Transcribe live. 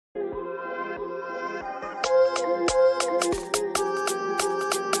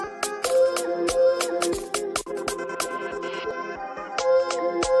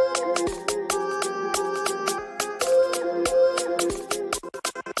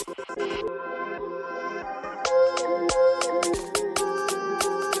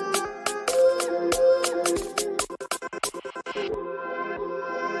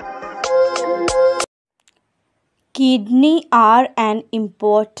Kidney are an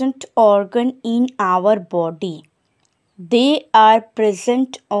important organ in our body. They are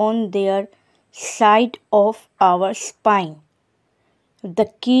present on their side of our spine. The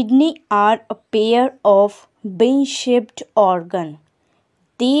kidney are a pair of bean-shaped organs.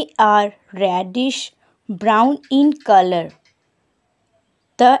 They are reddish brown in color.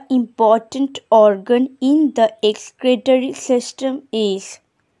 The important organ in the excretory system is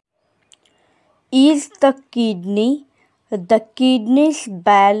the kidney. The kidneys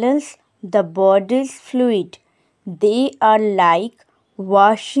balance the body's fluid. They are like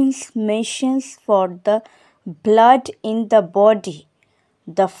washing machines for the blood in the body.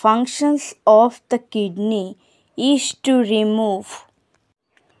 The functions of the kidney is to remove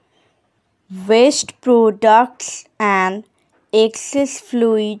waste products and excess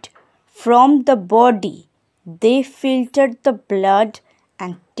fluid from the body. They filter the blood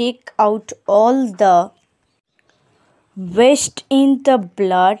and take out all the waste in the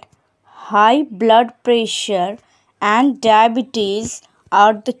blood. High blood pressure and diabetes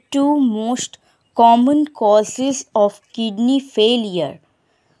are the two most common causes of kidney failure.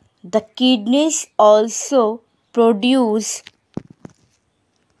 The kidneys also produce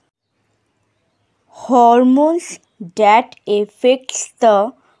hormones that affects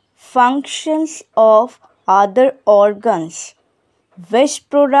the functions of other organs. Waste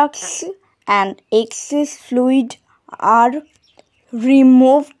products and excess fluid are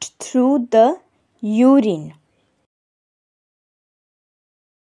removed through the urine.